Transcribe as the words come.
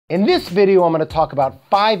In this video, I'm going to talk about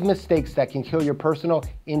 5 mistakes that can kill your personal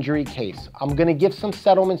injury case. I'm going to give some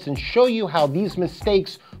settlements and show you how these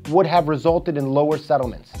mistakes would have resulted in lower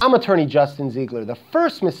settlements. I'm attorney Justin Ziegler. The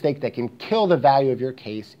first mistake that can kill the value of your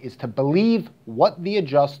case is to believe what the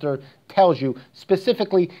adjuster tells you,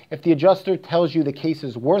 specifically if the adjuster tells you the case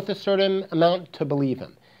is worth a certain amount, to believe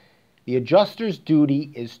him. The adjuster's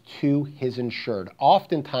duty is to his insured.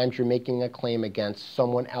 Oftentimes, you're making a claim against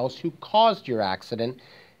someone else who caused your accident.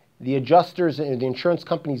 The adjuster's and the insurance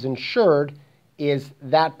company's insured is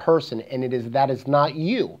that person, and that is not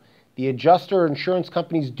you. The adjuster or insurance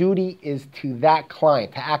company's duty is to that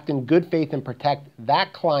client, to act in good faith and protect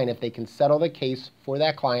that client if they can settle the case for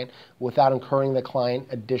that client without incurring the client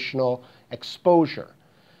additional exposure.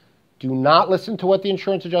 Do not listen to what the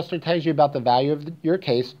insurance adjuster tells you about the value of your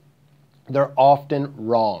case. They're often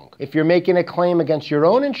wrong. If you're making a claim against your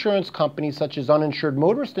own insurance company, such as uninsured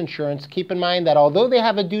motorist insurance, keep in mind that although they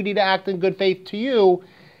have a duty to act in good faith to you,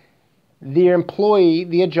 the employee,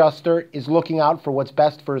 the adjuster, is looking out for what's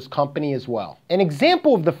best for his company as well. An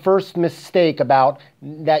example of the first mistake about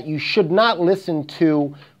that you should not listen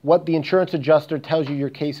to what the insurance adjuster tells you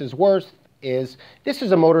your case is worth is, this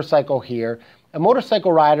is a motorcycle here. A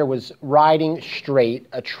motorcycle rider was riding straight.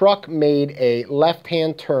 A truck made a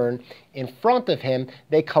left-hand turn in front of him.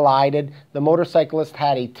 They collided. The motorcyclist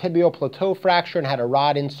had a tibial plateau fracture and had a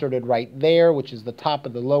rod inserted right there, which is the top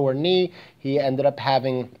of the lower knee. He ended up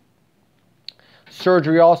having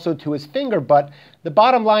surgery also to his finger, but the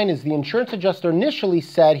bottom line is the insurance adjuster initially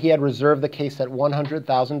said he had reserved the case at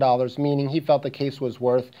 $100,000, meaning he felt the case was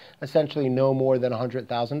worth essentially no more than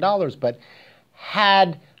 $100,000. But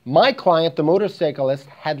had my client, the motorcyclist,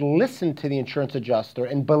 had listened to the insurance adjuster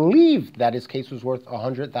and believed that his case was worth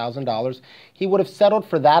 $100,000, he would have settled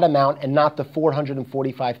for that amount and not the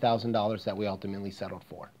 $445,000 that we ultimately settled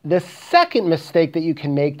for. The second mistake that you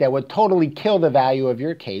can make that would totally kill the value of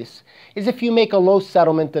your case is if you make a low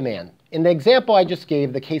settlement demand. In the example I just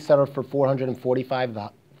gave, the case settled for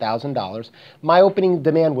 $445,000. My opening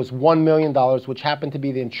demand was $1 million, which happened to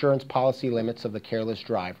be the insurance policy limits of the careless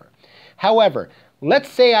driver. However, let's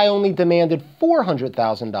say I only demanded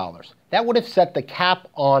 $400,000. That would have set the cap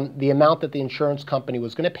on the amount that the insurance company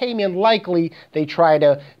was going to pay me, and likely they try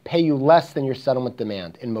to pay you less than your settlement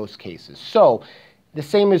demand in most cases. So the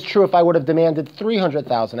same is true if I would have demanded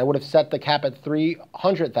 $300,000. I would have set the cap at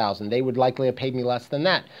 $300,000. They would likely have paid me less than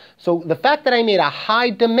that. So the fact that I made a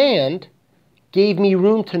high demand gave me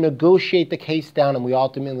room to negotiate the case down, and we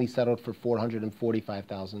ultimately settled for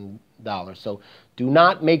 $445,000. So do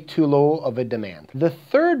not make too low of a demand. The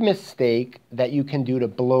third mistake that you can do to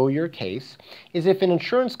blow your case is if an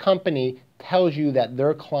insurance company tells you that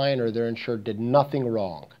their client or their insured did nothing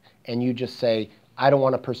wrong, and you just say, I don't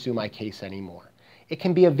want to pursue my case anymore. It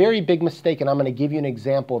can be a very big mistake, and I'm going to give you an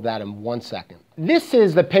example of that in 1 second. This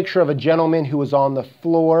is the picture of a gentleman who was on the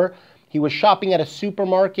floor. He was shopping at a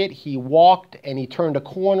supermarket. He walked and he turned a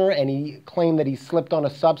corner and he claimed that he slipped on a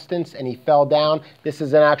substance and he fell down. This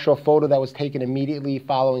is an actual photo that was taken immediately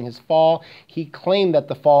following his fall. He claimed that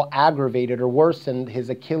the fall aggravated or worsened his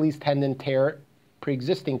Achilles tendon tear,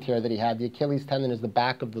 pre-existing tear that he had. The Achilles tendon is the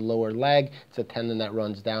back of the lower leg. It's a tendon that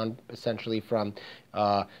runs down essentially from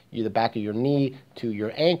the back of your knee to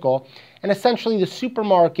your ankle. And essentially the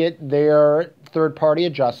supermarket, their third-party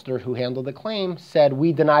adjuster who handled the claim, said,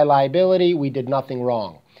 we deny liability, we did nothing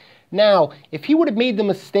wrong. Now, if he would have made the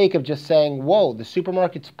mistake of just saying, whoa, the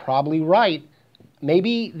supermarket's probably right,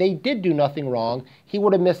 maybe they did do nothing wrong, he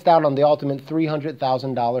would have missed out on the ultimate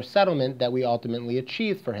 $300,000 settlement that we ultimately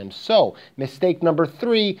achieved for him. So, mistake number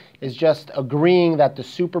 3 is just agreeing that the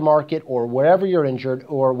supermarket or wherever you're injured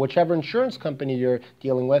or whichever insurance company you're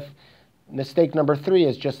dealing with, mistake number 3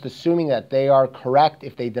 is just assuming that they are correct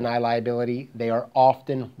if they deny liability. They are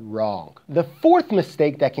often wrong. The fourth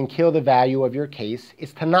mistake that can kill the value of your case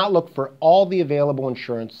is to not look for all the available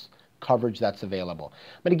insurance coverage that's available.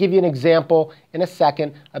 I'm going to give you an example in a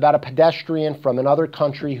second about a pedestrian from another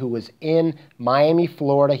country who was in Miami,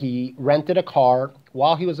 Florida. He rented a car.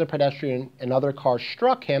 While he was a pedestrian, another car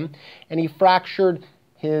struck him and he fractured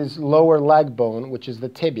his lower leg bone, which is the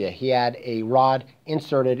tibia. He had a rod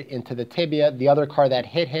inserted into the tibia. The other car that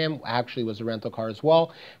hit him actually was a rental car as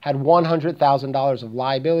well, had $100,000 of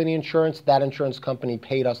liability insurance. That insurance company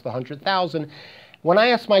paid us the $100,000. When I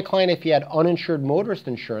asked my client if he had uninsured motorist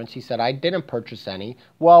insurance, he said, I didn't purchase any.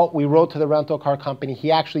 Well, we wrote to the rental car company.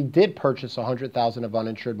 He actually did purchase $100,000 of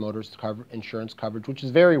uninsured motorist insurance coverage, which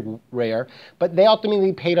is very rare, but they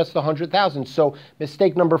ultimately paid us the $100,000. So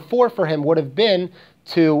mistake number 4 for him would have been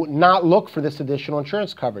to not look for this additional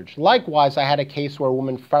insurance coverage. Likewise, I had a case where a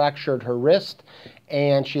woman fractured her wrist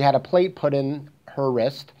and she had a plate put in her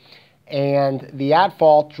wrist, and the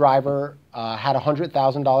at-fault driver had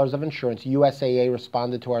 $100,000 of insurance. USAA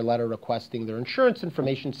responded to our letter requesting their insurance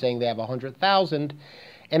information, saying they have $100,000.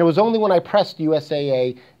 And it was only when I pressed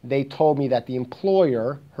USAA, they told me that the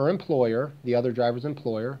employer, her employer, the other driver's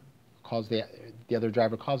employer, the other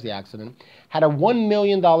driver caused the accident, had a $1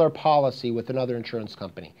 million policy with another insurance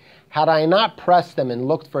company. Had I not pressed them and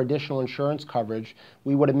looked for additional insurance coverage,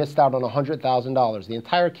 we would have missed out on $100,000. The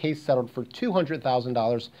entire case settled for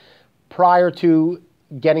 $200,000. Prior to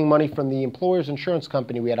getting money from the employer's insurance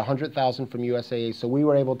company, we had $100,000 from USAA, so we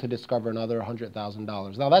were able to discover another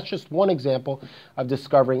 $100,000. Now, that's just one example of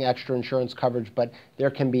discovering extra insurance coverage, but there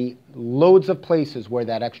can be loads of places where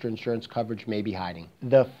that extra insurance coverage may be hiding.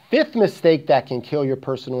 The fifth mistake that can kill your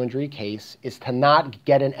personal injury case is to not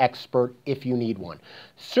get an expert if you need one.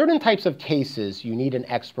 Certain types of cases, you need an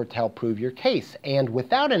expert to help prove your case, and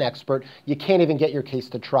without an expert, you can't even get your case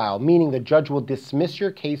to trial, meaning the judge will dismiss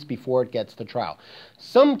your case before it gets to trial.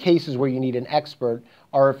 Some cases where you need an expert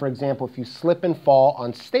are, for example, if you slip and fall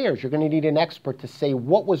on stairs, you're going to need an expert to say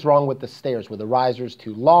what was wrong with the stairs. Were the risers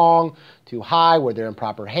too long, too high? Were there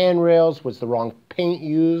improper handrails? Was the wrong paint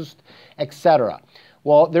used, etc.?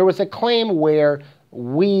 Well, there was a claim where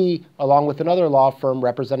we, along with another law firm,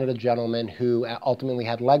 represented a gentleman who ultimately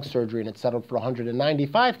had leg surgery, and it settled for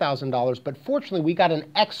 $195,000. But fortunately, we got an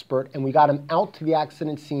expert, and we got him out to the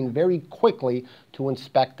accident scene very quickly to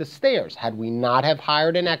inspect the stairs. Had we not have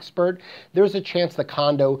hired an expert, there's a chance the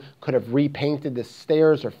condo could have repainted the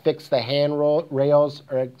stairs or fixed the handrails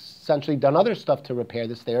or essentially done other stuff to repair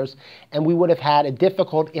the stairs, and we would have had a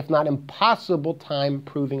difficult, if not impossible, time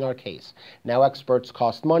proving our case. Now, experts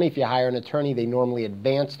cost money. If you hire an attorney, they normally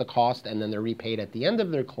advance the cost and then they're repaid at the end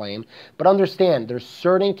of their claim. But understand, there's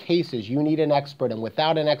certain cases you need an expert, and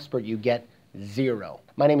without an expert, you get zero.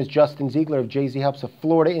 My name is Justin Ziegler of JZ Helps, a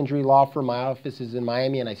Florida injury law firm. My office is in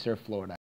Miami, and I serve Florida.